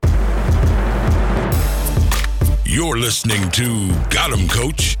You're listening to Got 'em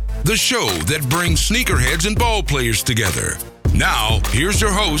Coach, the show that brings sneakerheads and ball players together. Now, here's your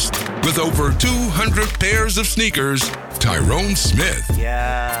host with over 200 pairs of sneakers, Tyrone Smith.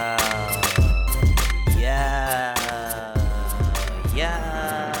 Yeah.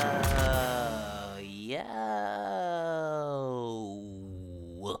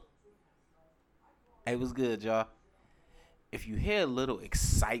 Hey, what's good, y'all? If you hear a little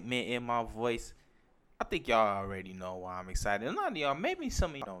excitement in my voice, I think y'all already know why I'm excited. A lot of y'all, maybe some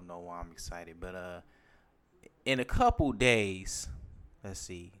of y'all don't know why I'm excited, but in a couple days, let's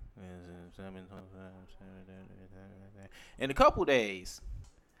see. In a couple days,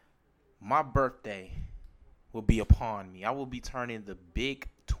 my birthday will be upon me. I will be turning the big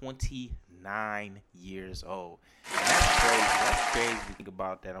 29 years old. And that's crazy. That's crazy to think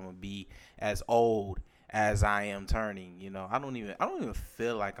about that I'm gonna be as old as I am turning. You know, I don't even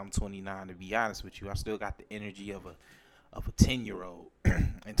feel like I'm 29, to be honest with you. I still got the energy of a 10-year-old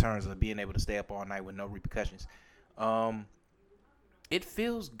in terms of being able to stay up all night with no repercussions. It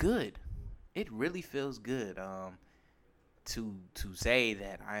feels good. It really feels good. To say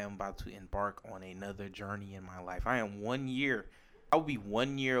that I am about to embark on another journey in my life. I will be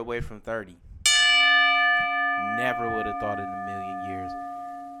 1 year away from 30. Never would have thought in a million years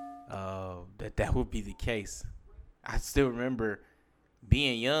that would be the case. I still remember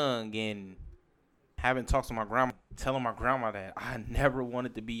being young and having talks with my grandma, telling my grandma that I never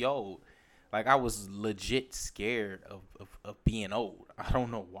wanted to be old. Like, I was legit scared of being old. I don't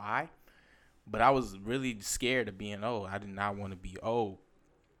know why, but I was really scared of being old. I did not want to be old.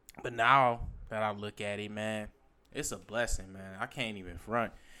 But now that I look at it, man, it's a blessing, man. I can't even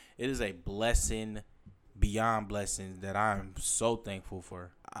front. It is a blessing beyond blessings that I'm so thankful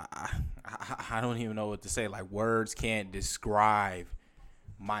for. I don't even know what to say. Like, words can't describe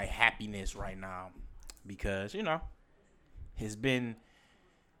my happiness right now, because, you know, it's been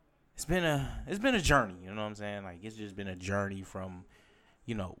a journey, you know what I'm saying? Like, it's just been a journey from,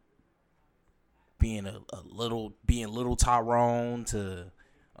 you know, being little Tyrone to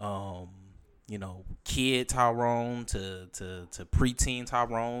you know, kid Tyrone to preteen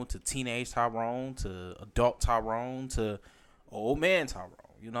Tyrone to teenage Tyrone to adult Tyrone to old man Tyrone.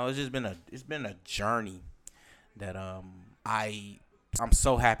 You know, it's been a journey that I'm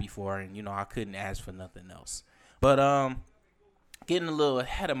so happy for, and you know, I couldn't ask for nothing else. But getting a little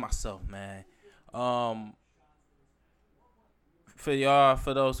ahead of myself, man. For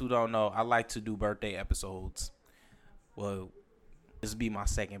those who don't know, I like to do birthday episodes. Well, this will be my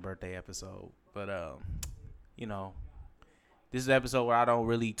second birthday episode. But, you know, this is an episode where I don't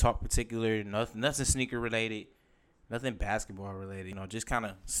really talk particular, nothing sneaker related, nothing basketball related, you know, just kind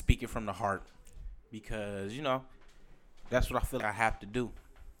of speaking from the heart, because, you know, that's what I feel like I have to do.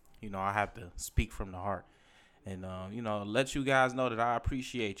 You know, I have to speak from the heart and, you know, let you guys know that I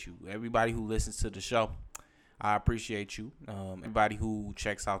appreciate you. Everybody who listens to the show, I appreciate you. Everybody who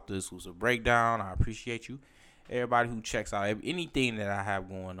checks out this was a breakdown, I appreciate you. Everybody who checks out anything that I have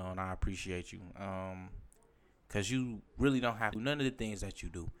going on, I appreciate you. Because you really don't have to do none of the things that you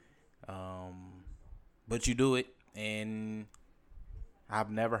do. But you do it, and I've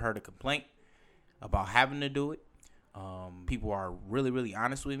never heard a complaint about having to do it. People are really, really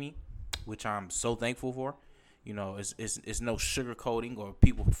honest with me, which I'm so thankful for. You know, it's no sugarcoating, or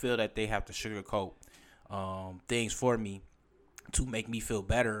people feel that they have to sugarcoat things for me to make me feel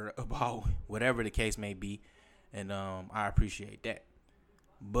better about whatever the case may be. And I appreciate that.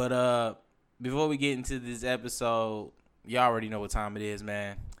 But before we get into this episode, y'all already know what time it is,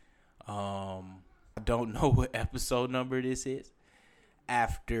 man. I don't know what episode number this is.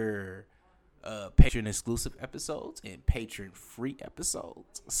 After patron exclusive episodes and patron free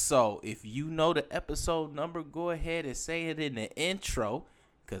episodes. So if you know the episode number, go ahead and say it in the intro,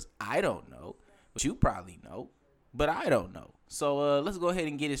 because I don't know, but you probably know, but I don't know. So let's go ahead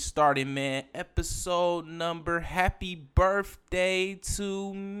and get it started, man. Episode number, happy birthday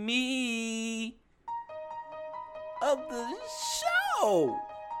to me of the show,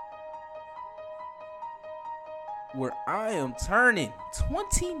 where I am turning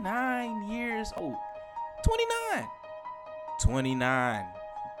 29 years old. 29.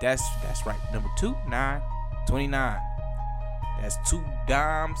 That's right. Number 29. 29. That's 2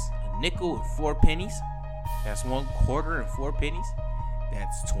 dimes, a nickel, and 4 pennies. That's 1 quarter and 4 pennies.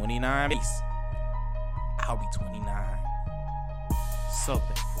 That's 29 pennies. I'll be 29. So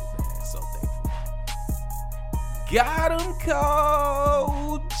thankful, man. So thankful. Got 'em,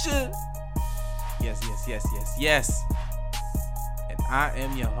 coach. Yes. And I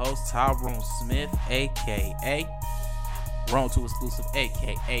am your host, Tyrone Smith, a.k.a. Wrong to exclusive,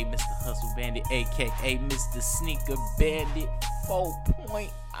 aka Mr. Hustle Bandit, aka Mr. Sneaker Bandit.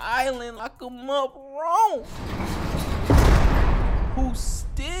 4-Point Island, lock 'em up wrong. Who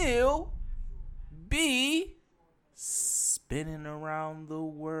still be spinning around the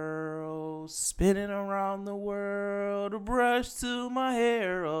world, a brush to my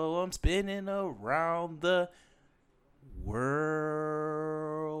hair. Oh, I'm spinning around the world.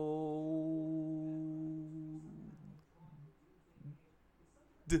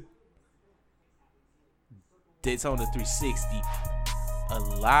 Daytona 360,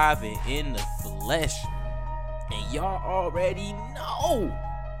 alive and in the flesh. And y'all already know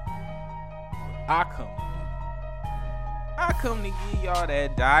I come to give y'all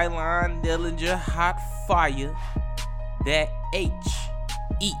that Dylon Dillinger hot fire, that H-E-A-T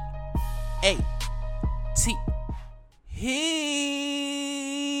heat.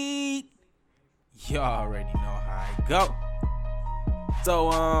 Y'all already know how it go. So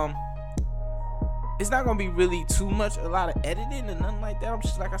it's not gonna be really a lot of editing and nothing like that. I'm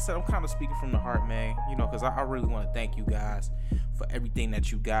just, like I said, I'm kind of speaking from the heart, man. Because I really want to thank you guys for everything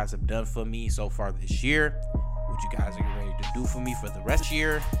that you guys have done for me so far this year. What you guys are ready to do for me for the rest of the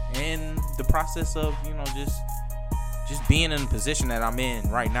year, and the process of just being in the position that I'm in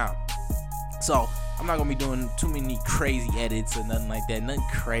right now. So I'm not gonna be doing too many crazy edits or nothing like that, nothing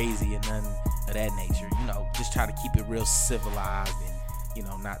crazy and nothing of that nature. Just try to keep it real civilized and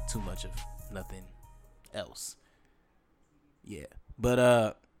not too much of nothing else. Yeah, but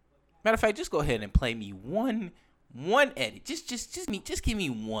matter of fact, just go ahead and play me one edit. Just give me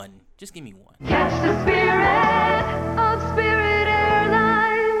one. Just give me one. Catch the spirit of Spirit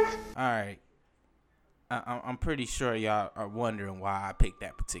Airlines. All right. I'm pretty sure y'all are wondering why I picked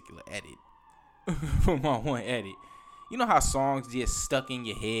that particular edit for my one edit. You know how songs get stuck in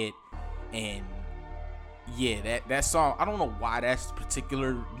your head, and yeah, that song, I don't know why that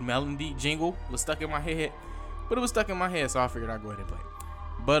particular melody jingle was stuck in my head, but it was stuck in my head, so I figured I'd go ahead and play it.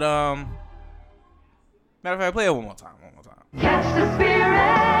 But matter of fact, play it one more time. Catch the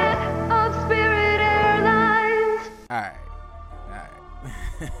spirit of Spirit Airlines. All right.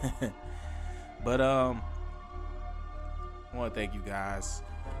 But I want to thank you guys.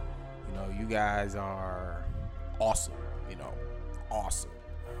 You guys are awesome. Awesome.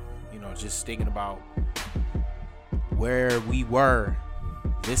 Just thinking about where we were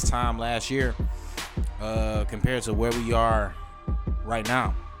this time last year compared to where we are right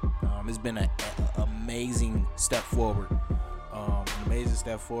now. It's been an amazing step forward. An amazing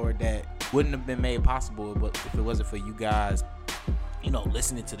step forward that wouldn't have been made possible but if it wasn't for you guys,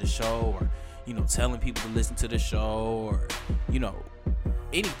 listening to the show, or, telling people to listen to the show, or,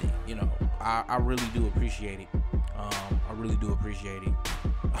 anything. I really do appreciate it. I really do appreciate it.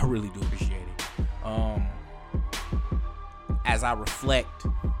 As I reflect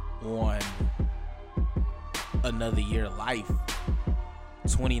on another year of life,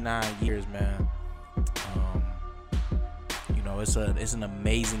 29 years, man. It's an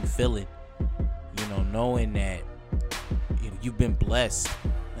amazing feeling, knowing that you've been blessed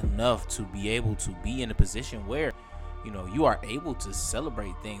enough to be able to be in a position where you are able to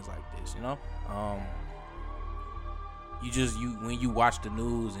celebrate things like this. When you watch the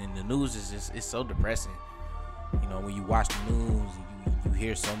news, and the news is just, it's so depressing. When you watch the news, you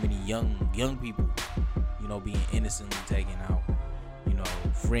hear so many young people being innocently taken out.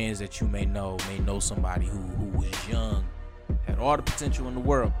 Friends that you may know somebody who was young, had all the potential in the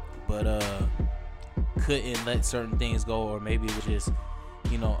world, but couldn't let certain things go, or maybe it was just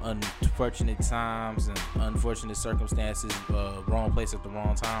unfortunate times and unfortunate circumstances, wrong place at the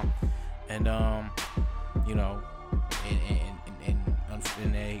wrong time, and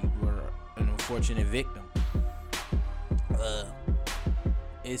they were an unfortunate victim.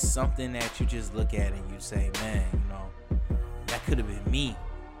 It's something that you just look at and you say, man, that could have been me.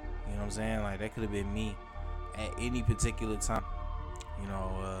 You know what I'm saying? Like, that could have been me at any particular time.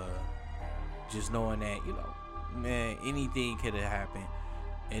 Just knowing that, man, anything could have happened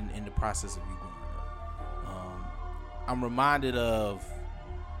in the process of you growing up. I'm reminded of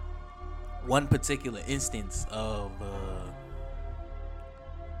one particular instance of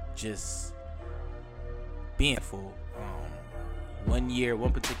just being full. One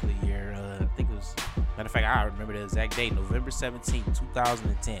particular year, I think it was, matter of fact, I remember the exact date, November 17th,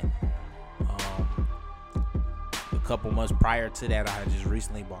 2010. A couple months prior to that, I had just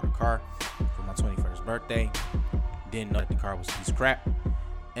recently bought a car for my 21st birthday. Didn't know that the car was a piece of crap.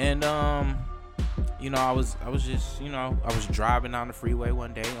 And, I was just, I was driving down the freeway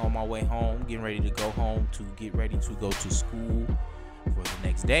one day on my way home, getting ready to go home to get ready to go to school for the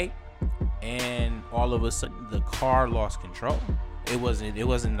next day. and all of a sudden the car lost control. It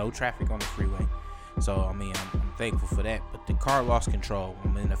wasn't no traffic on the freeway, so I mean I'm thankful for that. But the car lost control.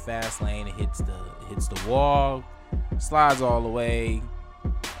 I'm in the fast lane. It hits the wall, slides all the way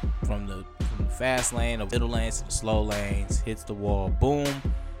from the fast lane, the middle lanes to the slow lanes, hits the wall, boom,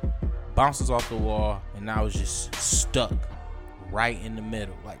 bounces off the wall, and now it's just stuck right in the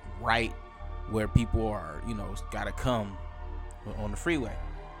middle, like right where people are, gotta come on the freeway.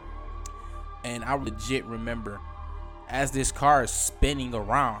 And I legit remember as this car is spinning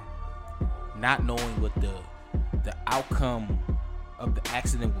around, not knowing what the outcome of the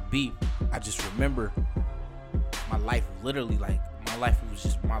accident would be. I just remember my life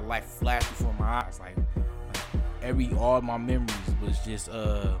flashed before my eyes. Like all my memories was just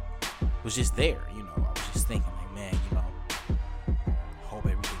there. I was just thinking like, man, hope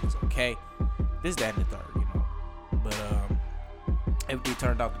everything is okay. This, that, and the third, But everything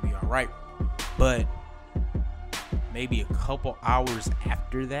turned out to be all right. But maybe a couple hours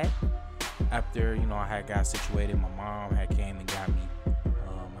after that, after I had got situated, my mom had came and got me.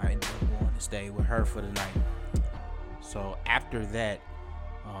 I ended up going to stay with her for the night. So after that,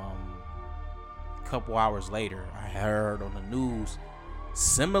 a couple hours later, I heard on the news,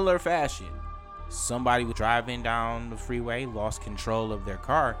 similar fashion, somebody was driving down the freeway, lost control of their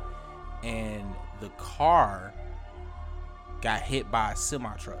car, and the car got hit by a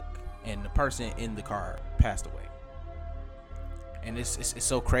semi-truck, and the person in the car passed away. And it's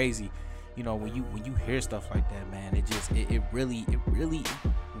so crazy, when you hear stuff like that, man. It really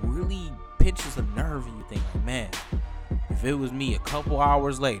pinches a nerve, and you think like, man, if it was me a couple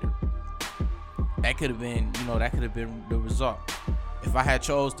hours later, that could have been the result. If I had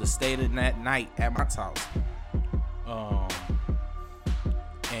chose to stay that night at my house,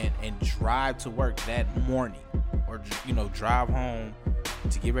 and drive to work that morning, or drive home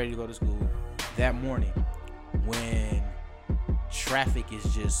to get ready to go to school that morning, when traffic is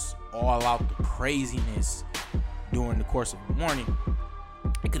just all out the craziness during the course of the morning,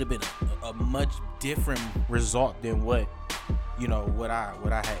 it could have been a much different result than what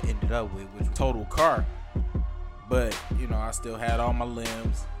I had ended up with, which was total car. But I still had all my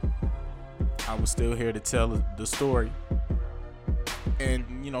limbs. I was still here to tell the story, and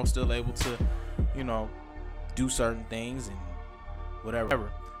still able to do certain things and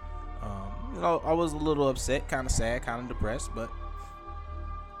whatever. I was a little upset, kind of sad, kind of depressed, but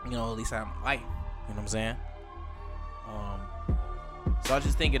at least I have my life. You know what I'm saying? So I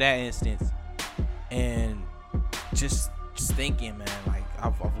just think of that instance, and just thinking, man, like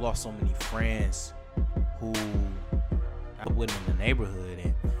I've lost so many friends who I wasn't in the neighborhood,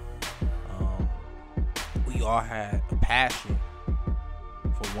 and we all had a passion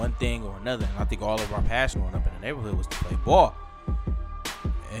for one thing or another, and I think all of our passion growing up in the neighborhood was to play ball.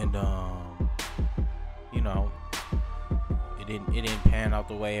 And it didn't pan out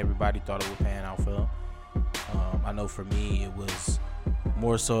the way everybody thought it would pan out for them. I know for me it was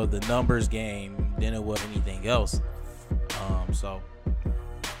more so the numbers game than it was anything else. So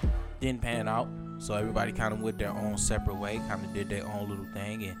didn't pan out. So everybody kind of went their own separate way, kind of did their own little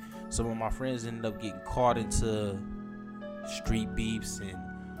thing, and some of my friends ended up getting caught into street beefs and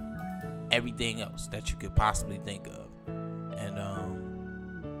everything else that you could possibly think of. And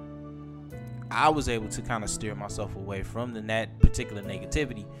I was able to kind of steer myself away from that particular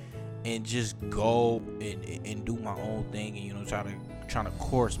negativity and just go and do my own thing, and trying to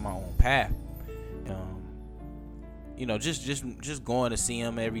course my own path. Just going to see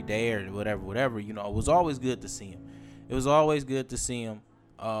him every day or whatever. It was always good to see him. It was always good to see him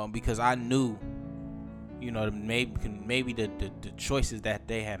because I knew, maybe the choices that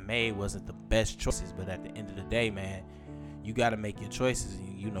they had made wasn't the best choices, but at the end of the day, man, you got to make your choices.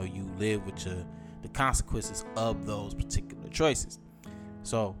 You live with the consequences of those particular choices.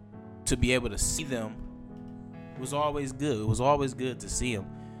 So to be able to see them was always good. It was always good to see them,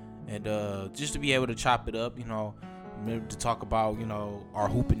 and just to be able to chop it up, maybe to talk about our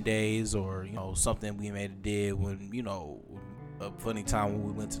hooping days, or something we may have did when a funny time when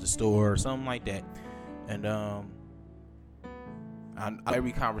we went to the store or something like that. And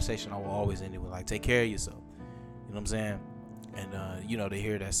every conversation I will always end it with like, take care of yourself. You know what I'm saying? And to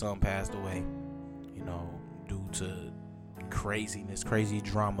hear that son passed away, due to craziness, crazy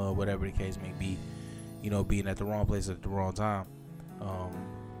drama, whatever the case may be, being at the wrong place at the wrong time,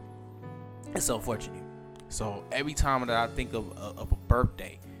 it's unfortunate. So every time that I think of a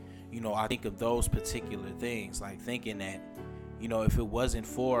birthday, I think of those particular things, like thinking that, if it wasn't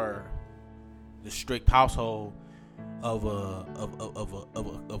for the strict household, of a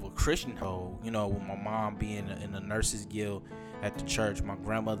Christian home. You know, with my mom being in the nurses guild at the church, my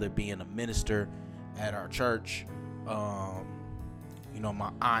grandmother being a minister at our church. You know,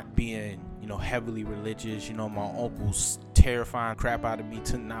 my aunt being, you know, heavily religious. You know, my uncle's terrifying crap out of me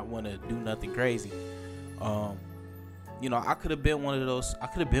to not want to do nothing crazy. You know, I could have been one of those. I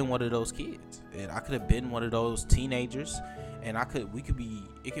could have been one of those kids, and I could have been one of those teenagers, and it could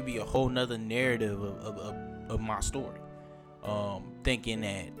be a whole nother narrative of my story. Thinking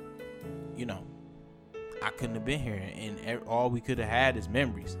that, you know, I couldn't have been here, and all we could have had is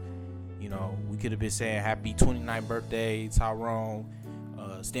memories. You know, we could have been saying happy 29th birthday, Tyrone.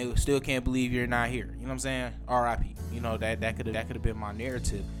 Still can't believe you're not here. You know what I'm saying? R.I.P. You know, that could have been my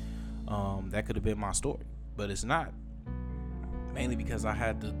narrative. That could have been my story, but it's not. Mainly because I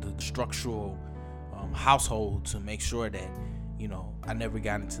had the structural household to make sure that, you know, I never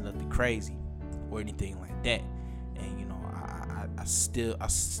got into nothing crazy or anything like that. And, you know, I stood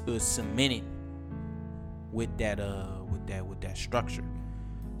cemented with that structure.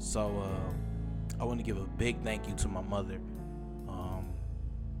 So I want to give a big thank you to my mother.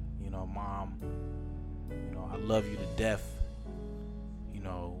 You know, Mom, you know, I love you to death. You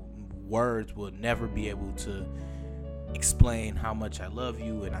know, words will never be able to explain how much I love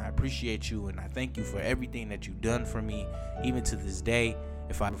you, and I appreciate you, and I thank you for everything that you've done for me. Even to this day,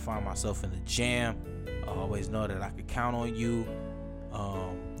 if I ever find myself in a jam, I always know that I could count on you.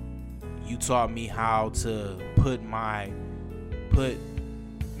 You taught me how to put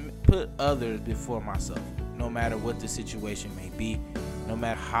others before myself, no matter what the situation may be, no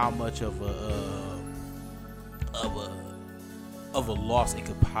matter how much of a loss it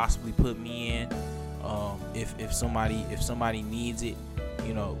could possibly put me in. If somebody needs it,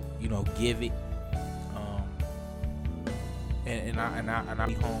 you know, give it. And I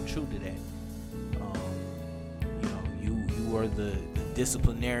be home true to that. You know, you were the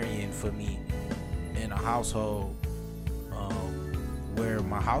disciplinarian for me in a household where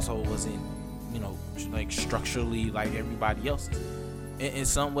my household wasn't, you know, like structurally like everybody else's. In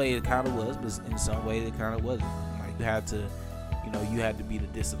some way it kind of was, but in some way it kind of wasn't. Like you had to be the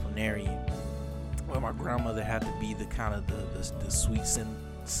disciplinarian. Well, my grandmother had to be the kind of the sweet,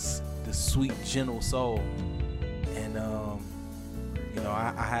 gentle soul, and you know,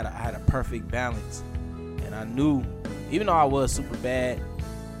 I had a perfect balance, and I knew, even though I was super bad,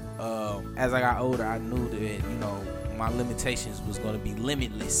 as I got older, I knew that, you know, my limitations was going to be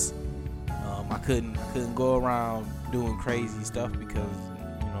limitless. I couldn't go around doing crazy stuff because,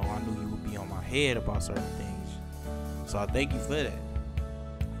 you know, I knew you would be on my head about certain things. So I thank you for that.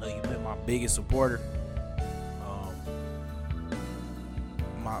 You've been my biggest supporter.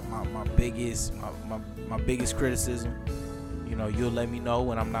 My biggest criticism. You know, you'll let me know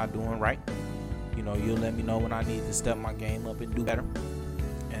when I'm not doing right. You know, you'll let me know when I need to step my game up and do better.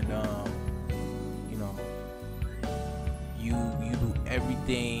 And you know, you do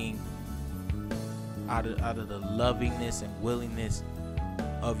everything out of the lovingness and willingness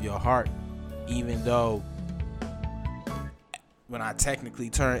of your heart, even though when I technically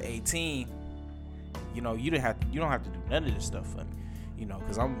turned 18, you know, you don't have to do none of this stuff for me, you know,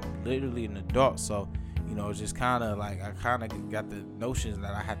 because I'm literally an adult. So, you know, it's just kind of like I kind of got the notions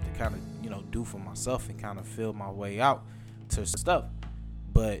that I have to kind of, you know, do for myself and kind of feel my way out to stuff.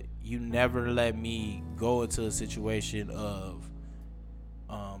 But you never let me go into a situation of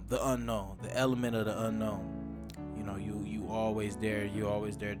the unknown, the element of the unknown. You know, you always there. You're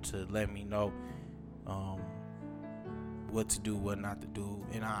always there to let me know what to do, what not to do,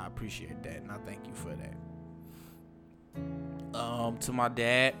 and I appreciate that, and I thank you for that. To my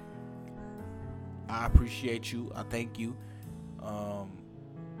dad, I appreciate you. I thank you.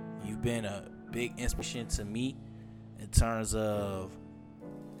 You've been a big inspiration to me in terms of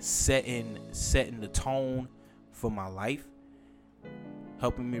setting the tone for my life,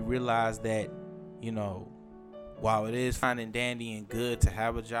 helping me realize that, you know, while it is fine and dandy and good to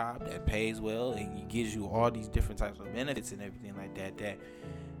have a job that pays well and it gives you all these different types of benefits and everything like that, that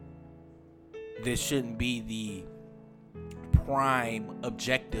this shouldn't be the prime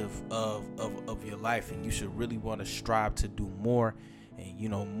objective of your life, and you should really want to strive to do more, and, you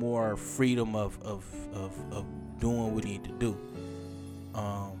know, more freedom of doing what you need to do.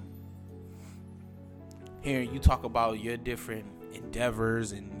 Hearing you talk about your different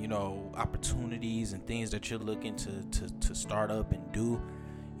endeavors and, you know, opportunities and things that you're looking to start up and do,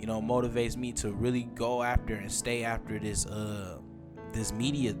 you know, motivates me to really go after and stay after this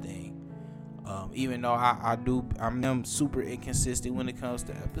media thing. Even though I'm super inconsistent when it comes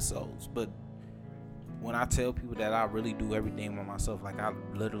to episodes, but when I tell people that I really do everything by myself, like I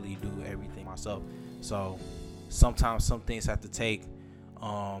literally do everything myself. So sometimes some things have to take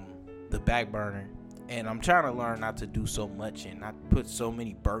the back burner, and I'm trying to learn not to do so much and not put so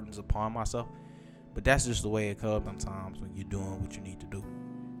many burdens upon myself. But that's just the way it comes sometimes when you're doing what you need to do.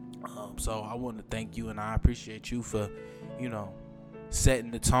 So I want to thank you, and I appreciate you for,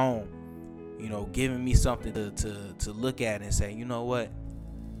 setting the tone, giving me something to look at and say, you know what,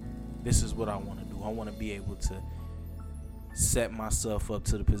 this is what I want to do. I want to be able to set myself up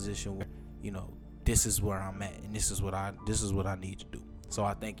to the position where, this is where I'm at, and this is what I need to do. So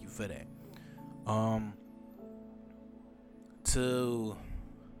I thank you for that. To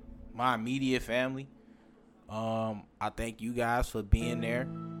my immediate family, I thank you guys for being there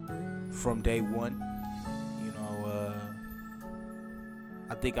from day one.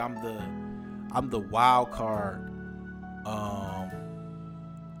 I think I'm the wild card.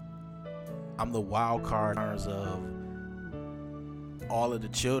 I'm the wild card in terms of all of the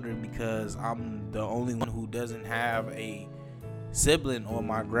children, because I'm the only one who doesn't have a sibling on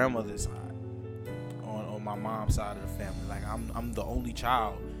my grandmother's side, on my mom's side of the family. Like I'm the only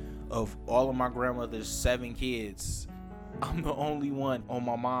child of all of my grandmother's 7 kids. I'm the only one on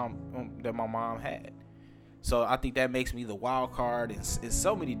my mom that my mom had. So I think that makes me the wild card in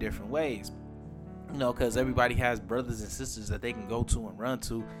so many different ways. Because everybody has brothers and sisters that they can go to and run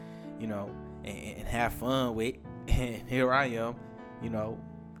to, and have fun with. And here I am,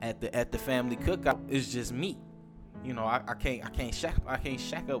 at the family cookout. It's just me. I can't shack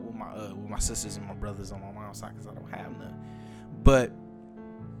up with my sisters and my brothers on my mom's side because I don't have none. But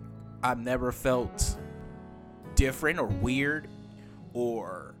I've never felt different or weird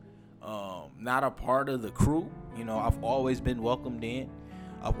or not a part of the crew. I've always been welcomed in.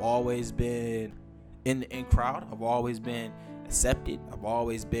 I've always been in the in crowd. I've always been accepted. I've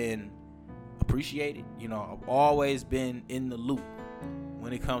always been appreciated. I've always been in the loop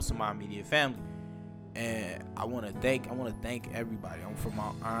when it comes to my immediate family. And I want to thank everybody. From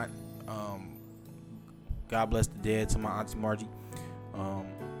my aunt, God bless the dead, to my auntie Margie.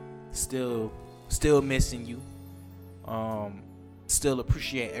 Still missing you. Still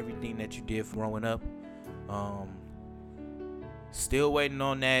appreciate everything that you did for growing up. Still waiting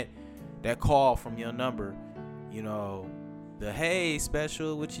on that call from your number. The hey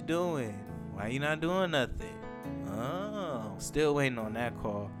special, what you doing? Why you not doing nothing? Oh, still waiting on that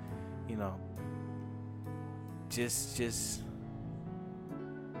call. Just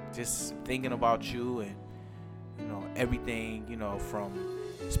thinking about you and everything, from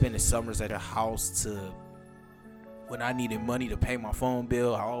spending summers at your house to when I needed money to pay my phone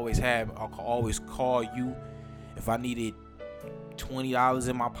bill. I'll always call you. If I needed $20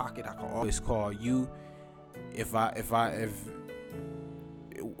 in my pocket, I could always call you. If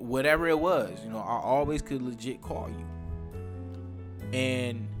whatever it was, I always could legit call you.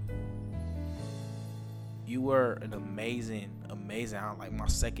 And you were an amazing, like my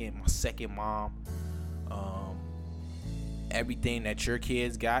second mom. Everything that your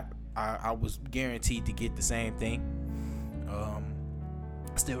kids got, I was guaranteed to get the same thing. I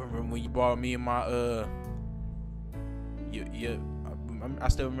still remember when you bought me my I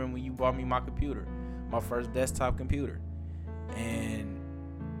still remember when you bought me my computer, my first desktop computer, and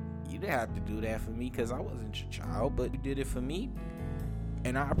you didn't have to do that for me because I wasn't your child, but you did it for me,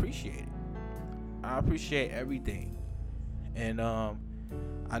 and I appreciate it. I appreciate everything. And I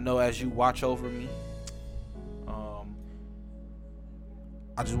know as you watch over me,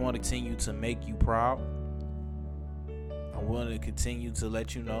 I just want to continue to make you proud. I want to continue to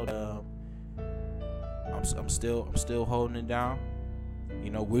let you know that I'm still holding it down.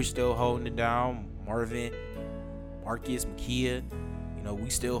 We're still holding it down. Marvin, Marcus, Makia, we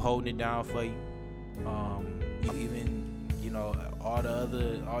still holding it down for you. Even all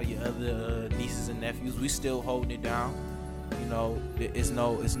your other nieces and nephews, we still holding it down. It's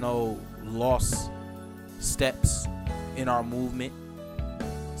no lost steps in our movement.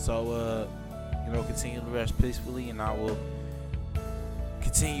 So continue to rest peacefully, and I will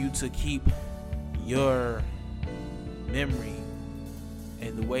continue to keep your memory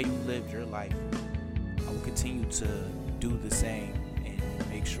and the way you lived your life. I will continue to do the same and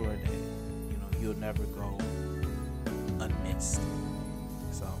make sure that you'll never go unmissed.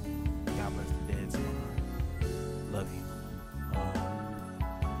 So God bless the dead tomorrow. Love you.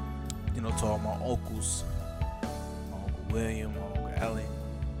 To all my uncles, my Uncle William, my Uncle Ellen,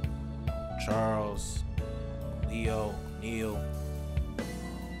 Charles, Leo, Neil.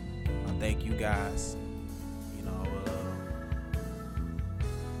 I thank you guys.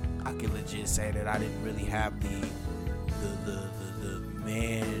 I can legit say that I didn't really have the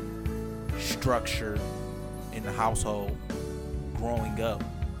man structure in the household growing up,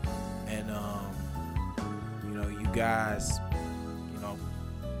 and you guys,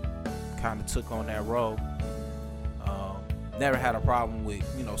 kind of took on that role. Never had a problem with,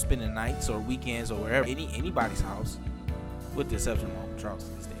 spending nights or weekends or wherever, anybody's house, with the exception of Uncle Charles,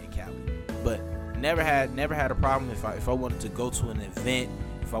 he stayed in Cali. But never had a problem if I wanted to go to an event,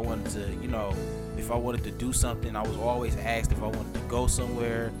 if I wanted to, if I wanted to do something. I was always asked if I wanted to go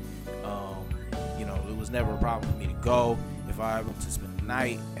somewhere. It was never a problem for me to go. If I wanted to spend the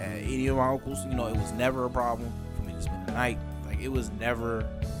night at any of my uncles, it was never a problem for me to spend the night. Like, it was never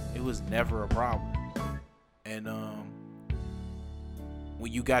a problem. And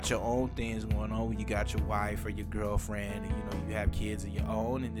when you got your own things going on, when you got your wife or your girlfriend, and you have kids of your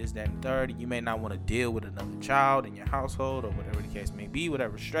own, and this, that, and third, and you may not want to deal with another child in your household, or whatever the case may be,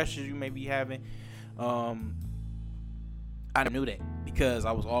 whatever stresses you may be having. I knew that because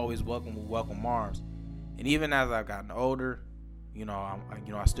I was always welcome with welcome arms. And even as I've gotten older,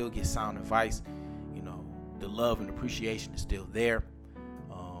 I still get sound advice. The love and appreciation is still there.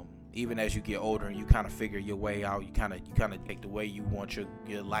 Even as you get older and you kind of figure your way out, you kind of take the way you want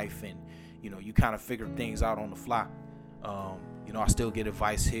your life, and you kind of figure things out on the fly. I still get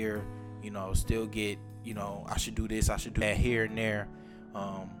advice here, still get, I should do this, I should do that here and there.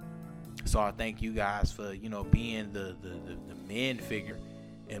 So I thank you guys for, being the men figure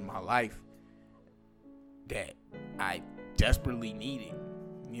in my life that I desperately needed,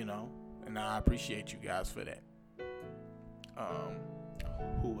 and I appreciate you guys for that.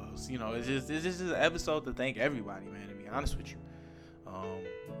 Who else? It's just an episode to thank everybody, man, to be honest with you.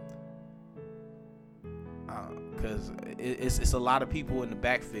 Because it's a lot of people in the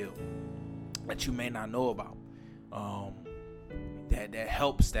backfield that you may not know about. That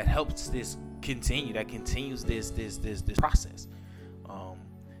helps this continue. That continues this process.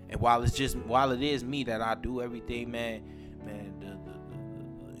 And while it is me that I do everything, man, the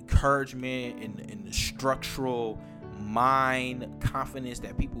encouragement and the structural mind confidence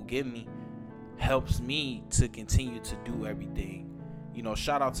that people give me helps me to continue to do everything.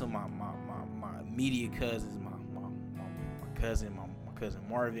 Shout out to my immediate cousins, my cousin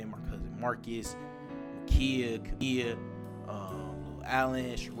Marvin, my cousin Marcus, Kia,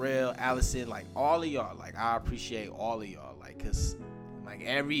 Alan, Sherelle, Allison, like all of y'all. Like, I appreciate all of y'all, like, cause like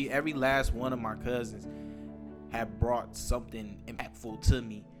every last one of my cousins have brought something impactful to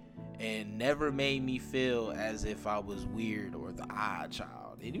me and never made me feel as if I was weird or the odd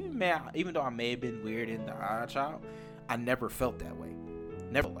child. And even though I may have been weird and the odd child, I never felt that way.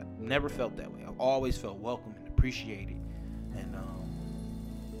 Never felt that way. I've always felt welcome and appreciated, and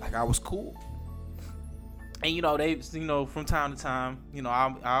like I was cool. And they, from time to time,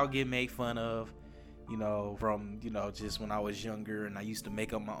 I'll get made fun of, from just when I was younger, and I used to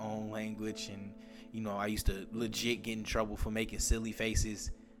make up my own language, and I used to legit get in trouble for making silly faces.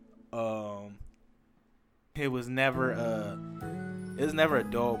 It was never a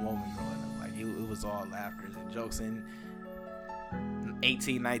dull moment growing up. Like, it was all laughter and jokes. And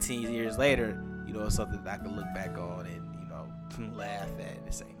 18, 19 years later, it's something that I could look back on and laugh at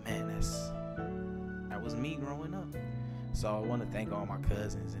and say, man, that was me growing up. So I want to thank all my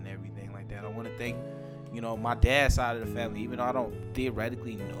cousins and everything like that. I want to thank, my dad's side of the family, even though I don't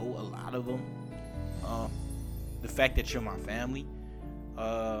theoretically know a lot of them. The fact that you're my family,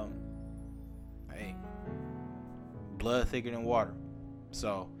 hey, blood thicker than water.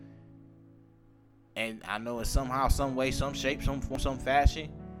 So, and I know in somehow, some way, some shape, some form, some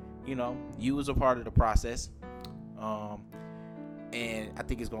fashion, you was a part of the process. And I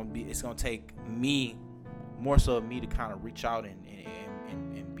think it's gonna take me, more so of me, to kind of reach out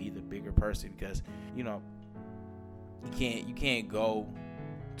and be the bigger person, because you can't go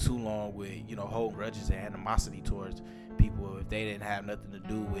too long with holding grudges and animosity towards people if they didn't have nothing to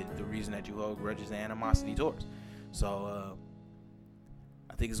do with the reason that you hold grudges and animosity towards. So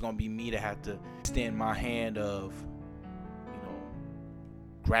I think it's gonna be me to have to extend my hand of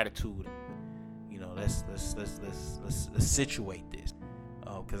gratitude. Let's situate this,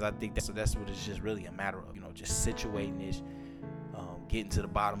 because I think that's what it's just really a matter of. Just situating this, getting to the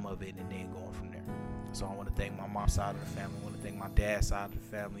bottom of it, and then going from there. So I want to thank my mom's side of the family. I want to thank my dad's side of the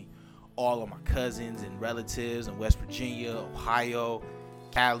family, all of my cousins and relatives in West Virginia, Ohio,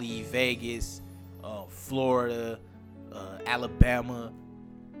 Cali, Vegas, Florida, Alabama.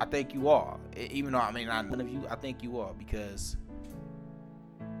 I thank you all. Even though I may not know none of you, I thank you all, because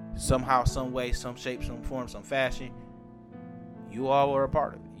somehow, some way, some shape, some form, some fashion, you all are a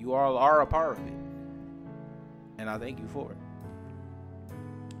part of it. You all are a part of it. And I thank you for it.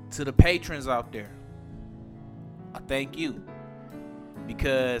 To the patrons out there, I thank you,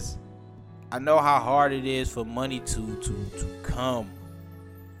 because I know how hard it is for money to come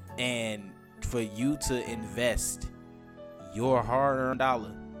and for you to invest your hard-earned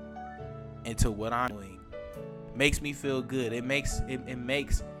dollar into what I'm doing makes me feel good. It makes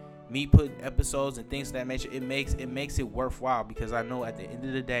me put episodes and things of that nature. It makes it worthwhile, because I know at the end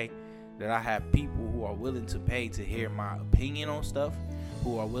of the day that I have people who are willing to pay to hear my opinion on stuff,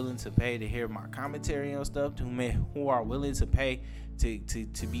 who are willing to pay to hear my commentary on stuff, who are willing to pay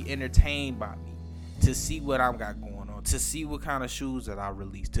to be entertained by me, to see what I've got going on, to see what kind of shoes that I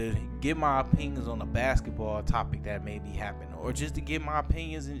release, to give my opinions on a basketball topic that may be happening, or just to give my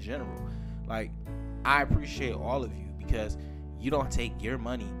opinions in general. Like, I appreciate all of you, because you don't take your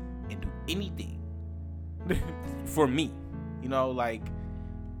money and do anything for me, you know, like,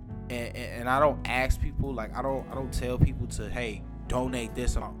 and I don't ask people, like, I don't tell people to, hey, donate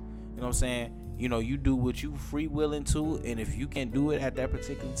this amount, you know what I'm saying? You know, you do what you free willing to, and if you can do it at that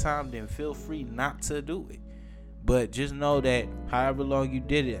particular time, then feel free not to do it. But just know that however long you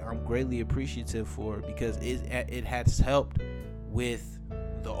did it, I'm greatly appreciative for it, because it has helped with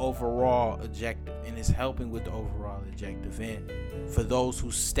the overall objective, and it's helping with the overall objective. And for those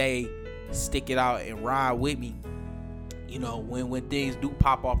who stick it out and ride with me, you know, when things do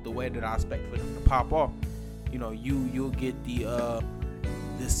pop off the way that I expect for them to pop off, you know, you'll get the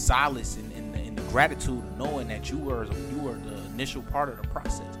solace and the gratitude of knowing that you were the initial part of the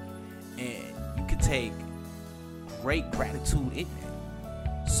process, and you can take great gratitude in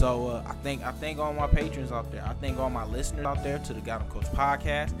that. So I thank all my patrons out there. I thank all my listeners out there to the Got 'em Coach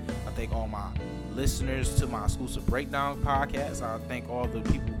podcast. I thank all my listeners to my Exclusive Breakdown podcast. I thank all the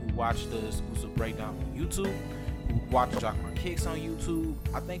people who watch the Exclusive Breakdown on YouTube, who watch Jock My Kicks on YouTube.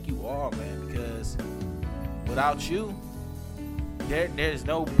 I thank you all, man, because without you, there's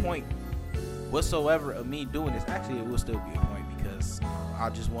no point whatsoever of me doing this. Actually, it will still be a point, because I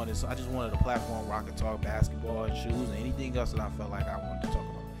just wanted a platform where I could talk basketball and shoes and anything else that I felt like I wanted to talk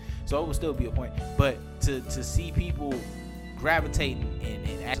about. So it will still be a point. But to see people gravitating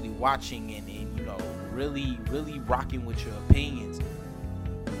and actually watching and you know, really rocking with your opinions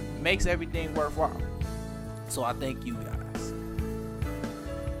makes everything worthwhile. So I thank you guys.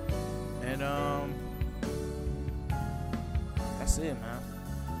 And that's it, man.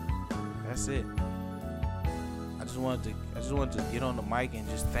 That's it. I just wanted to get on the mic and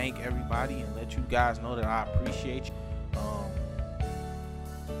just thank everybody and let you guys know that I appreciate you.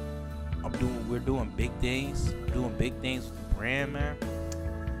 We're doing big things. Doing big things with the brand, man.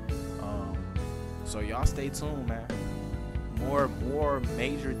 So y'all stay tuned, man. More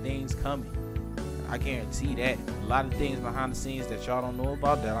major things coming. I guarantee that. A lot of things behind the scenes that y'all don't know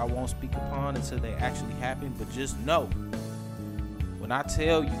about that I won't speak upon until they actually happen. But just know, when I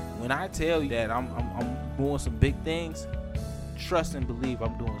tell you that I'm doing some big things, trust and believe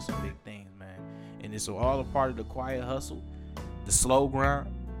I'm doing some big things, man. And it's all a part of the quiet hustle, the slow grind,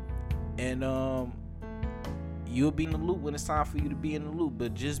 and you'll be in the loop when it's time for you to be in the loop.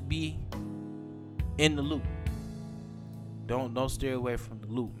 But just be in the loop. Don't steer away from the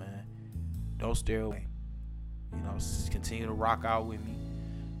loop, man. Don't steer away. You know, continue to rock out with me.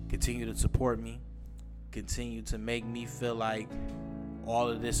 Continue to support me. Continue to make me feel like all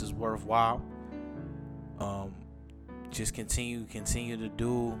of this is worthwhile. Just continue to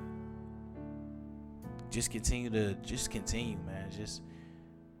do. Just continue, man. Just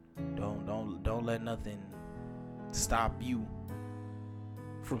don't let nothing stop you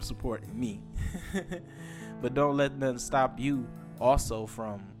from supporting me. But don't let nothing stop you also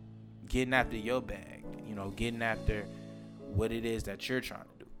from getting after your bag. You know, getting after what it is that you're trying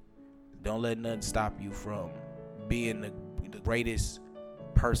to do. Don't let nothing stop you from being the greatest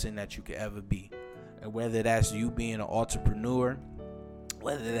person that you could ever be. And whether that's you being an entrepreneur,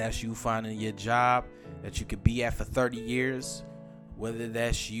 whether that's you finding your job that you could be at for 30 years, whether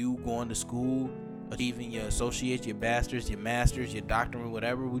that's you going to school, achieving your associates, your bachelors, your masters, your doctorate,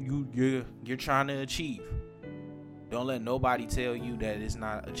 whatever you're trying to achieve. Don't let nobody tell you that it's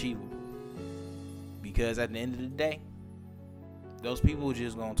not achievable. Because at the end of the day, those people are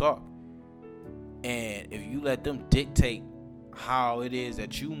just going to talk. And if you let them dictate how it is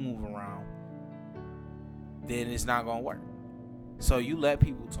that you move around, then it's not going to work. So you let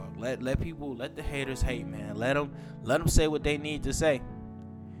people talk. Let the haters hate, man. Let them say what they need to say.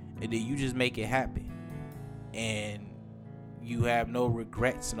 And then you just make it happen. And you have no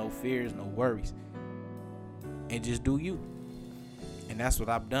regrets, no fears, no worries. And just do you. And that's what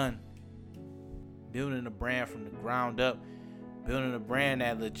I've done. Building a brand from the ground up. Building a brand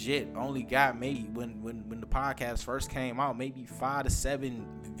that legit only got maybe when the podcast first came out, maybe 5 to 7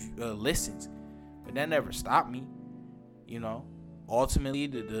 listens. But that never stopped me. You know, ultimately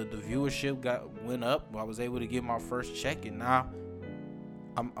the viewership went up. I was able to get my first check, and now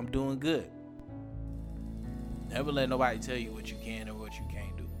I'm doing good. Never let nobody tell you what you can or what you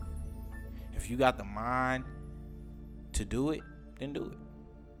can't do. If you got the mind to do it, then do it.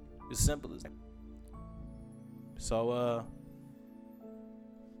 It's simple as that. So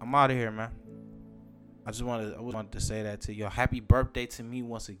I'm out of here, man. I wanted to say that to y'all. Happy birthday to me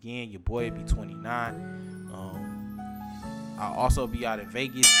once again. Your boy be 29. I'll also be out in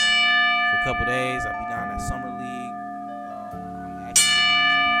Vegas for a couple days. I'll be down at Summer League. I'm actually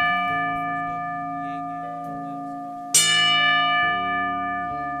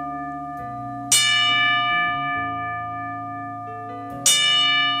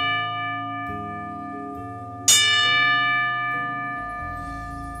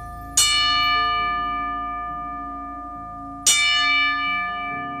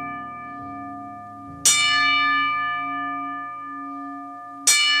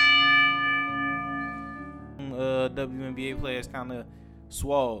WNBA players kind of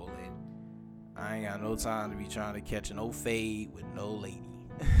swole, and I ain't got no time to be trying to catch an old fade with no lady.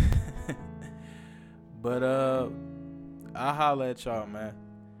 But I'll holler at y'all, man.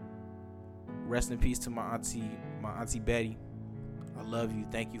 Rest in peace to my auntie Betty. I love you.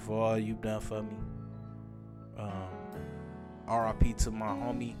 Thank you for all you've done for me. R.I.P. to my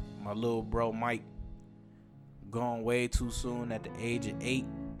homie, my little bro Mike. Gone way too soon at the age of 8.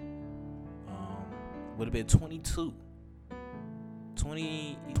 Would have been 22,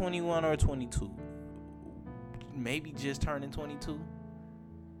 21 or 22, maybe just turning 22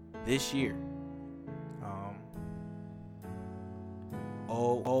 this year.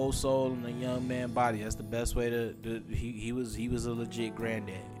 Old soul in a young man body. That's the best way to he was a legit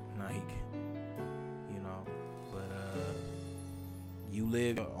granddad, like, you know. But you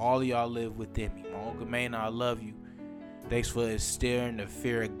live, all of y'all live within me. My Uncle Maynard, I love you. Thanks for instilling the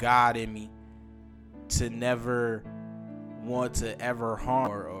fear of God in me, to never want to ever harm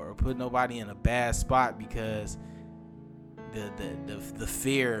or put nobody in a bad spot, because the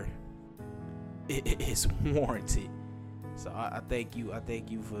fear is warranted. So I thank you. I thank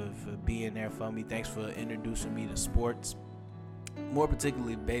you for being there for me. Thanks for introducing me to sports, more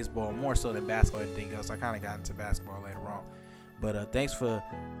particularly baseball, more so than basketball and everything else. I kind of got into basketball later on, but thanks for,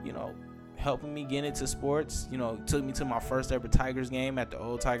 you know, helping me get into sports. You know, took me to my first ever Tigers game at the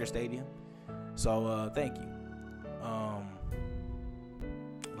old Tiger Stadium. So thank you.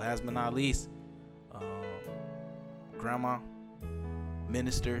 Last but not least, Grandma,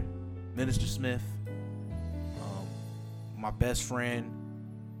 Minister Smith, my best friend.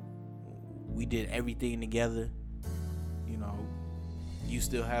 We did everything together. You know, you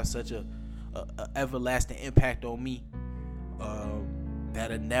still have such a everlasting impact on me,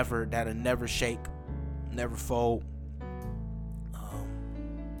 that'll never shake, never fold.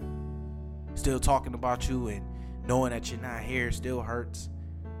 Still talking about you and knowing that you're not here still hurts.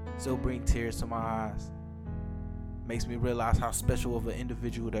 Still bring tears to my eyes. Makes me realize how special of an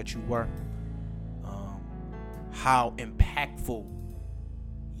individual that you were. How impactful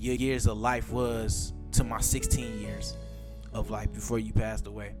your years of life was to my 16 years of life before you passed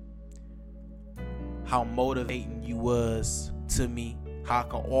away. How motivating you was to me. How I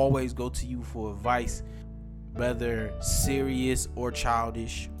can always go to you for advice, whether serious or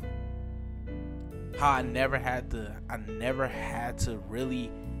childish. How I never had to really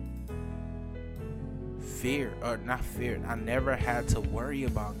I never had to worry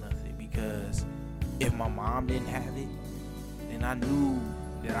about nothing, because if my mom didn't have it, then I knew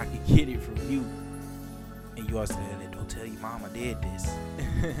that I could get it from you. And you always said, don't tell your mom I did this.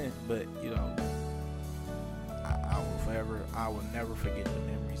 But, you know, I will never forget the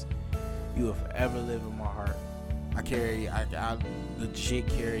memories. You will forever live in my heart. I legit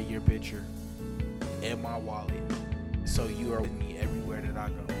carry your picture in my wallet, so you are with me everywhere that I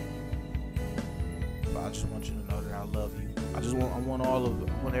go. But I just want you to know that I love you. I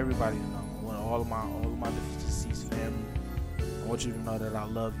want everybody to know. I want all of my deceased family. I want you to know that I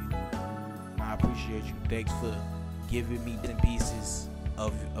love you. I appreciate you. Thanks for giving me bits and pieces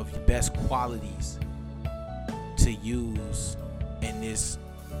of your best qualities to use in this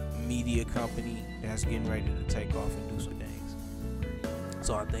media company that's getting ready to take off and do some things.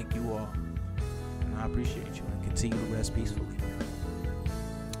 So I thank you all. I appreciate you, and continue to rest peacefully.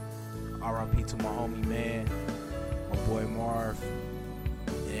 R.I.P. to my homie, man, my boy Marv,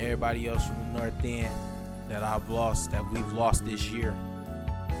 and everybody else from the North End that we've lost this year.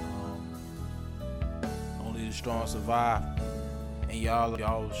 Only the strong survive, and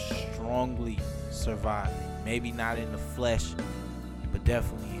y'all strongly surviving. Maybe not in the flesh, but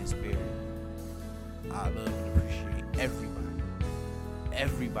definitely in spirit. I love and appreciate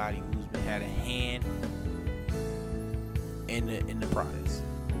everybody who's had a hand in the prize.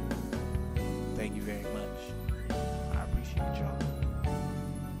 Thank you very much.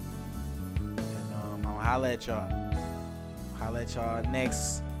 holla at y'all. Holla at y'all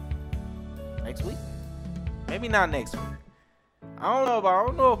next week. Maybe not next week. I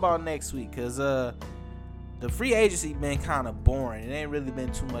don't know about next week, cause the free agency been kind of boring. It ain't really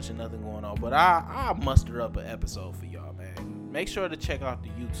been too much of nothing going on. But I'll muster up an episode for y'all, man. Make sure to check out the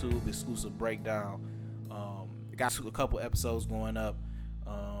YouTube exclusive breakdown. Got a couple episodes going up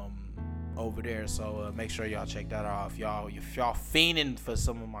over there, so make sure y'all check that out if y'all fiending for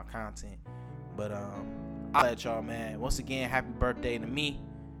some of my content. But I'll let y'all, man. Once again, happy birthday to me,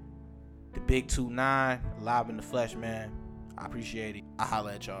 the Big 2-9, live in the flesh, man. I appreciate it. I'll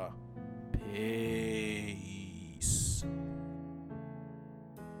holla at y'all. Peace.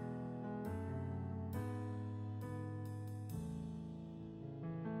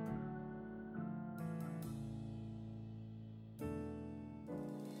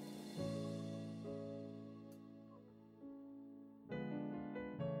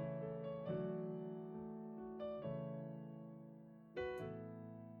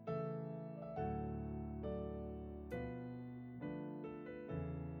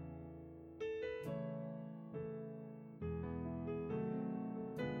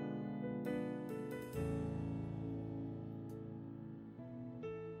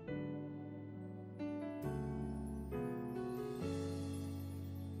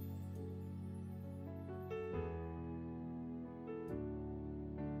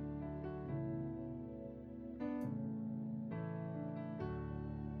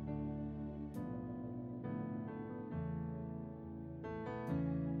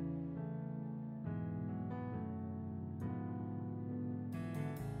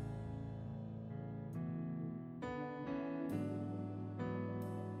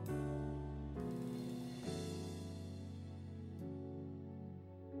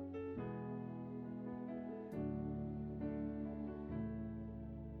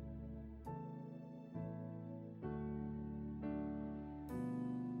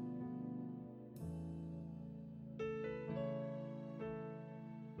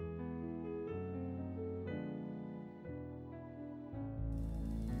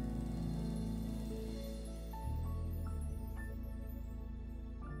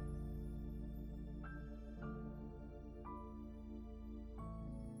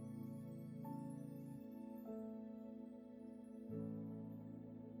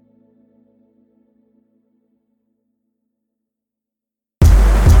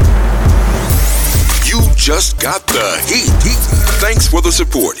 Just got the heat. Thanks for the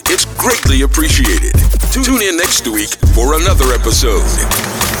support. It's greatly appreciated. Tune in next week for another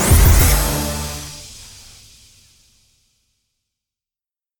episode.